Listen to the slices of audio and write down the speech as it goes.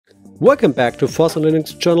Welcome back to Fossil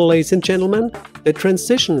Linux Journal, ladies and gentlemen. The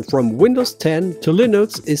transition from Windows 10 to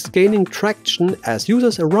Linux is gaining traction as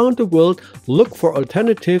users around the world look for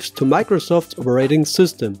alternatives to Microsoft's operating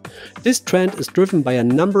system. This trend is driven by a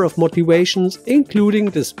number of motivations, including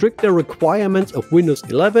the stricter requirements of Windows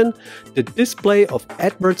 11, the display of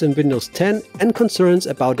adverts in Windows 10, and concerns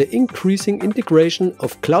about the increasing integration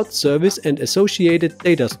of cloud service and associated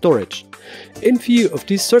data storage. In view of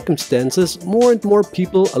these circumstances, more and more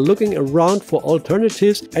people are looking around for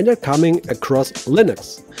alternatives and are coming across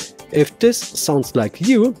Linux. If this sounds like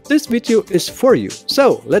you, this video is for you.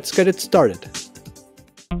 So let's get it started.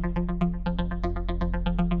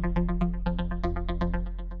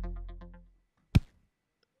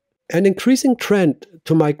 An increasing trend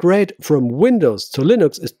to migrate from Windows to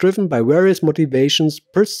Linux is driven by various motivations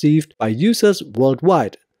perceived by users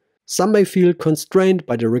worldwide. Some may feel constrained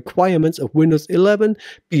by the requirements of Windows 11,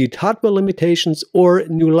 be it hardware limitations or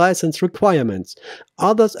new license requirements.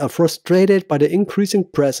 Others are frustrated by the increasing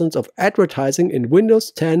presence of advertising in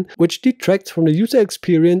Windows 10, which detracts from the user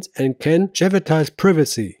experience and can jeopardize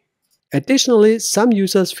privacy. Additionally, some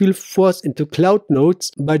users feel forced into cloud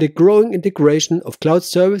nodes by the growing integration of cloud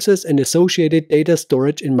services and associated data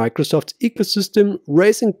storage in Microsoft's ecosystem,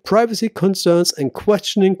 raising privacy concerns and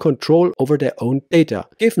questioning control over their own data.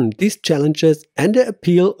 Given these challenges and the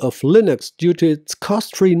appeal of Linux due to its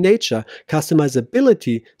cost-free nature,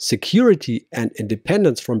 customizability, security, and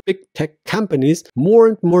independence from big tech companies, more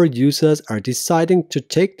and more users are deciding to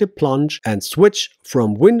take the plunge and switch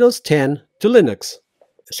from Windows 10 to Linux.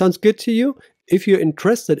 Sounds good to you? If you're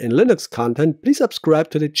interested in Linux content, please subscribe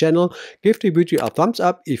to the channel, give the video a thumbs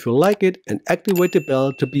up if you like it, and activate the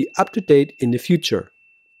bell to be up to date in the future.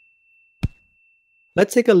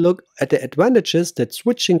 Let's take a look at the advantages that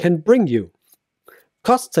switching can bring you.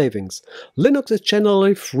 Cost savings. Linux is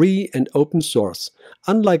generally free and open source.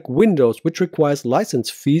 Unlike Windows, which requires license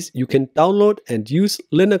fees, you can download and use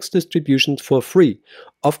Linux distributions for free.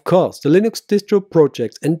 Of course, the Linux distro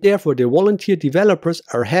projects and therefore the volunteer developers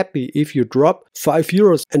are happy if you drop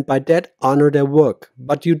 €5 and by that honor their work.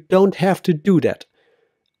 But you don't have to do that.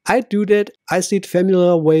 I do that. I see it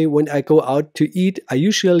familiar way when I go out to eat. I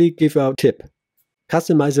usually give a tip.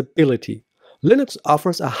 Customizability. Linux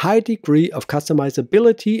offers a high degree of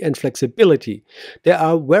customizability and flexibility. There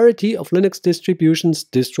are a variety of Linux distributions,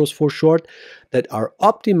 distros for short, that are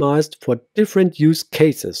optimized for different use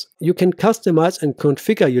cases. You can customize and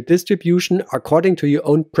configure your distribution according to your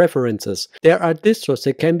own preferences. There are distros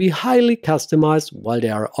that can be highly customized, while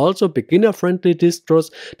there are also beginner-friendly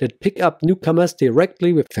distros that pick up newcomers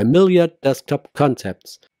directly with familiar desktop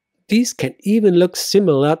concepts. These can even look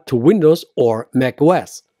similar to Windows or Mac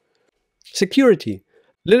OS. Security.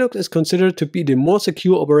 Linux is considered to be the more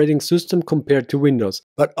secure operating system compared to Windows,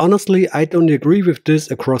 but honestly I don't agree with this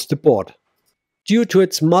across the board. Due to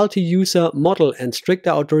its multi-user model and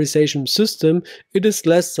stricter authorization system, it is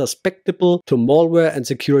less susceptible to malware and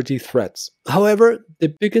security threats. However,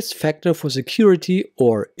 the biggest factor for security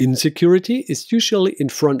or insecurity is usually in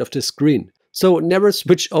front of the screen. So never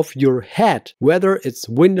switch off your head, whether it's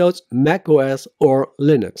Windows, Mac OS or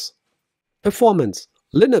Linux. Performance.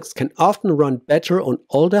 Linux can often run better on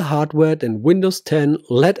older hardware than Windows 10,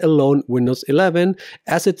 let alone Windows 11,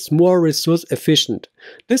 as it's more resource efficient.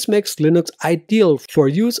 This makes Linux ideal for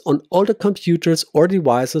use on older computers or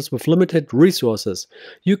devices with limited resources.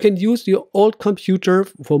 You can use your old computer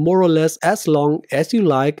for more or less as long as you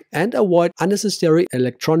like and avoid unnecessary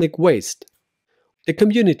electronic waste. The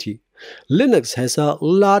community. Linux has a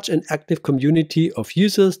large and active community of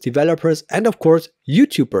users, developers, and of course,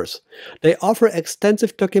 YouTubers. They offer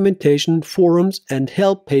extensive documentation, forums, and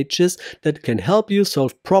help pages that can help you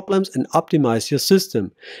solve problems and optimize your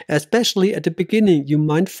system. Especially at the beginning, you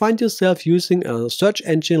might find yourself using a search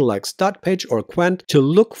engine like Startpage or Quant to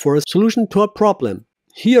look for a solution to a problem.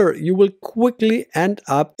 Here, you will quickly end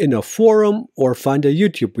up in a forum or find a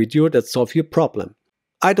YouTube video that solves your problem.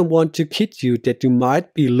 I don't want to kid you that you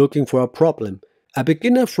might be looking for a problem. A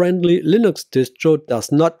beginner-friendly Linux distro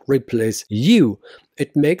does not replace you.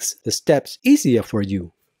 It makes the steps easier for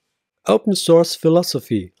you. Open source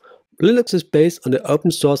philosophy. Linux is based on the open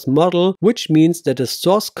source model, which means that the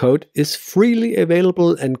source code is freely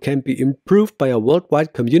available and can be improved by a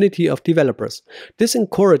worldwide community of developers. This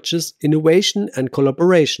encourages innovation and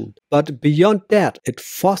collaboration. But beyond that, it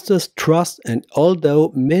fosters trust, and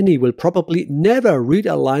although many will probably never read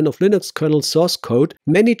a line of Linux kernel source code,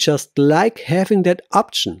 many just like having that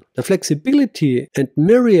option. The flexibility and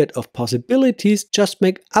myriad of possibilities just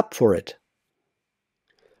make up for it.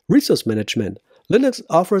 Resource management. Linux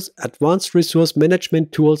offers advanced resource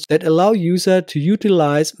management tools that allow users to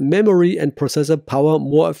utilize memory and processor power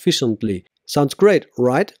more efficiently. Sounds great,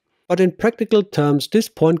 right? But in practical terms, this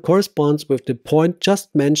point corresponds with the point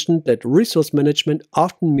just mentioned that resource management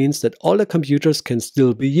often means that older computers can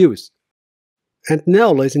still be used. And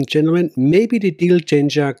now, ladies and gentlemen, maybe the deal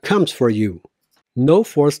changer comes for you. No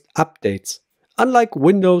forced updates. Unlike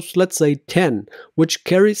Windows, let's say 10, which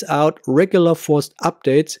carries out regular forced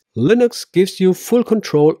updates, Linux gives you full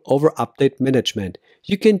control over update management.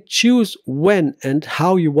 You can choose when and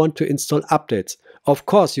how you want to install updates. Of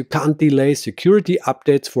course, you can't delay security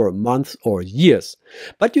updates for a month or years,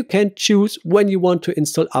 but you can choose when you want to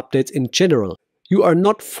install updates in general. You are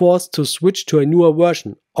not forced to switch to a newer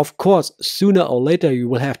version. Of course, sooner or later you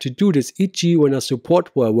will have to do this, e.g. when a support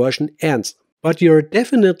for a version ends. But you're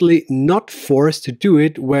definitely not forced to do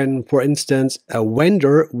it when, for instance, a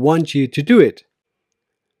vendor wants you to do it.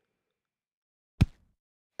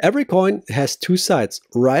 Every coin has two sides,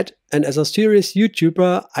 right? And as a serious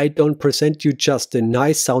YouTuber, I don't present you just the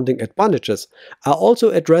nice sounding advantages. I also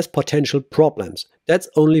address potential problems. That's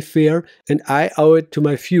only fair, and I owe it to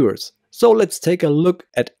my viewers. So let's take a look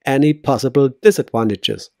at any possible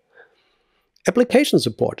disadvantages. Application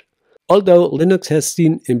support. Although Linux has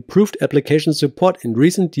seen improved application support in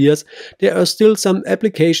recent years, there are still some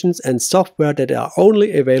applications and software that are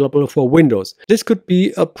only available for Windows. This could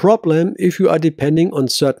be a problem if you are depending on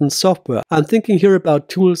certain software. I'm thinking here about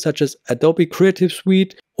tools such as Adobe Creative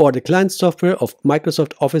Suite or the client software of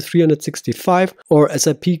Microsoft Office 365 or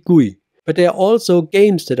SAP GUI. But there are also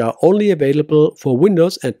games that are only available for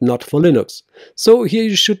Windows and not for Linux. So here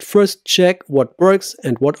you should first check what works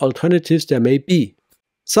and what alternatives there may be.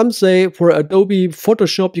 Some say for Adobe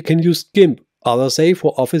Photoshop you can use GIMP. Others say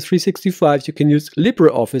for Office 365 you can use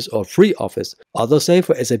LibreOffice or FreeOffice. Others say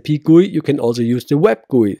for SAP GUI you can also use the Web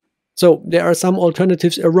GUI. So there are some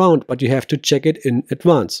alternatives around, but you have to check it in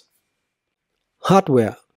advance.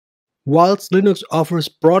 Hardware. Whilst Linux offers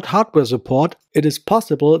broad hardware support, it is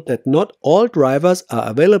possible that not all drivers are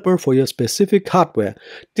available for your specific hardware.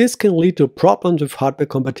 This can lead to problems with hardware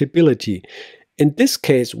compatibility. In this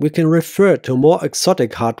case, we can refer to more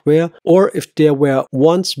exotic hardware, or if there were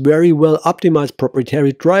once very well optimized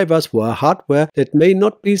proprietary drivers for a hardware that may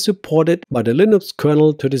not be supported by the Linux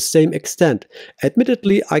kernel to the same extent.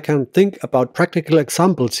 Admittedly, I can think about practical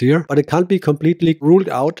examples here, but it can't be completely ruled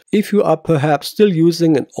out if you are perhaps still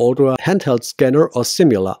using an older handheld scanner or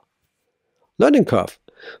similar. Learning curve.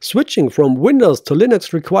 Switching from Windows to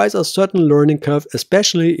Linux requires a certain learning curve,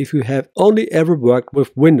 especially if you have only ever worked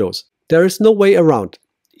with Windows. There is no way around.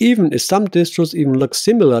 Even if some distros even look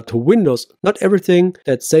similar to Windows, not everything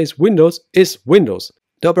that says Windows is Windows.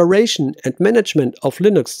 The operation and management of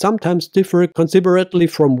Linux sometimes differ considerably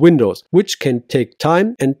from Windows, which can take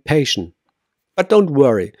time and patience. But don't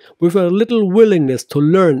worry, with a little willingness to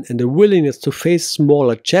learn and a willingness to face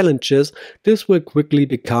smaller challenges, this will quickly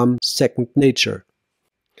become second nature.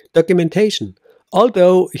 Documentation.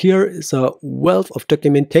 Although here is a wealth of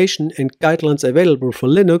documentation and guidelines available for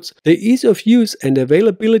Linux, the ease of use and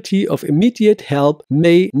availability of immediate help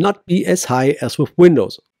may not be as high as with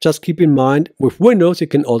Windows. Just keep in mind, with Windows you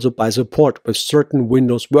can also buy support with certain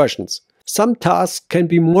Windows versions. Some tasks can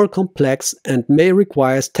be more complex and may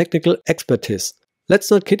require technical expertise.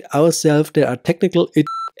 Let's not kid ourselves, there are technical idiots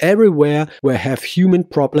everywhere who have human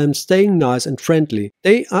problems staying nice and friendly.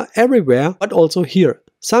 They are everywhere, but also here.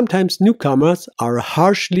 Sometimes newcomers are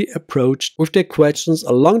harshly approached with their questions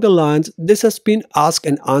along the lines, "This has been asked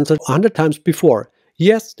and answered 100 times before."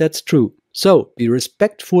 Yes, that's true. So be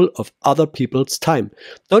respectful of other people's time.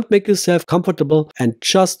 Don't make yourself comfortable and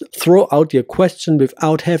just throw out your question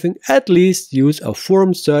without having at least use a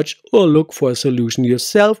forum search or look for a solution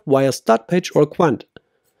yourself via StatPage or Quant.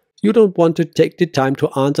 You don't want to take the time to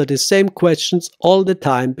answer the same questions all the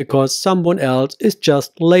time because someone else is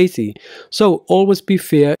just lazy. So always be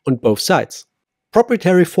fair on both sides.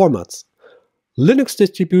 Proprietary formats. Linux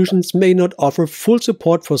distributions may not offer full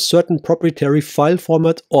support for certain proprietary file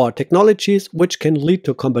formats or technologies, which can lead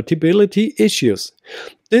to compatibility issues.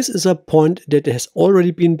 This is a point that has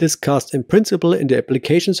already been discussed in principle in the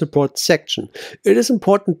application support section. It is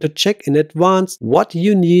important to check in advance what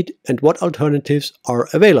you need and what alternatives are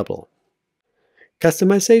available.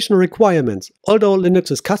 Customization requirements. Although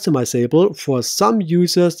Linux is customizable, for some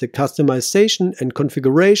users the customization and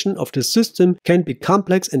configuration of the system can be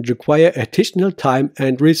complex and require additional time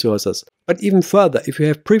and resources. But even further, if you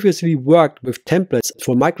have previously worked with templates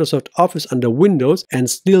for Microsoft Office under Windows and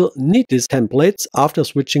still need these templates after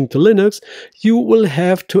switching to Linux, you will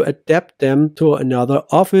have to adapt them to another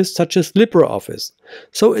office such as LibreOffice.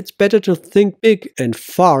 So it's better to think big and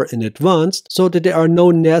far in advance so that there are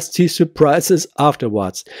no nasty surprises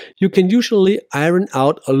afterwards. You can usually iron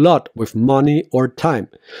out a lot with money or time,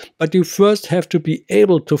 but you first have to be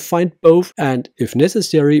able to find both and, if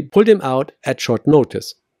necessary, pull them out at short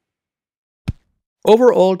notice.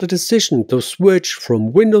 Overall, the decision to switch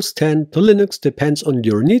from Windows 10 to Linux depends on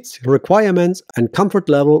your needs, requirements, and comfort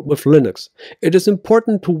level with Linux. It is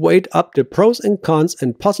important to weigh up the pros and cons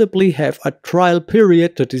and possibly have a trial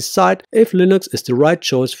period to decide if Linux is the right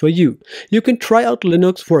choice for you. You can try out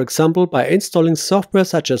Linux, for example, by installing software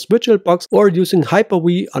such as VirtualBox or using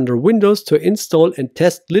Hyper-V under Windows to install and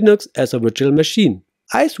test Linux as a virtual machine.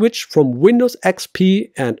 I switched from Windows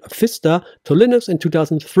XP and Vista to Linux in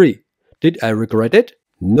 2003. Did I regret it?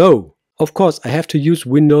 No. Of course, I have to use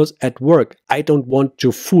Windows at work. I don't want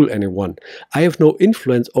to fool anyone. I have no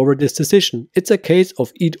influence over this decision. It's a case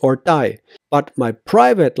of eat or die. But my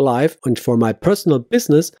private life and for my personal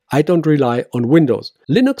business, I don't rely on Windows.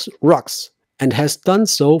 Linux rocks and has done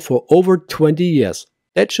so for over 20 years.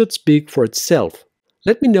 That should speak for itself.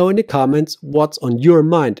 Let me know in the comments what's on your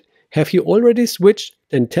mind. Have you already switched?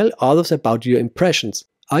 Then tell others about your impressions.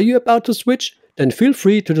 Are you about to switch? Then feel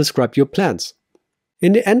free to describe your plans.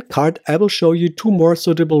 In the end card, I will show you two more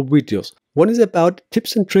suitable videos. One is about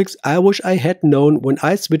tips and tricks I wish I had known when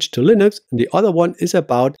I switched to Linux, and the other one is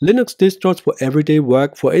about Linux distros for everyday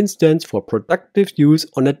work, for instance for productive use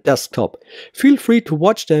on a desktop. Feel free to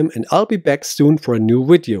watch them and I'll be back soon for a new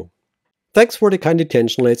video. Thanks for the kind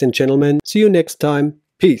attention, ladies and gentlemen. See you next time.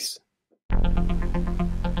 Peace.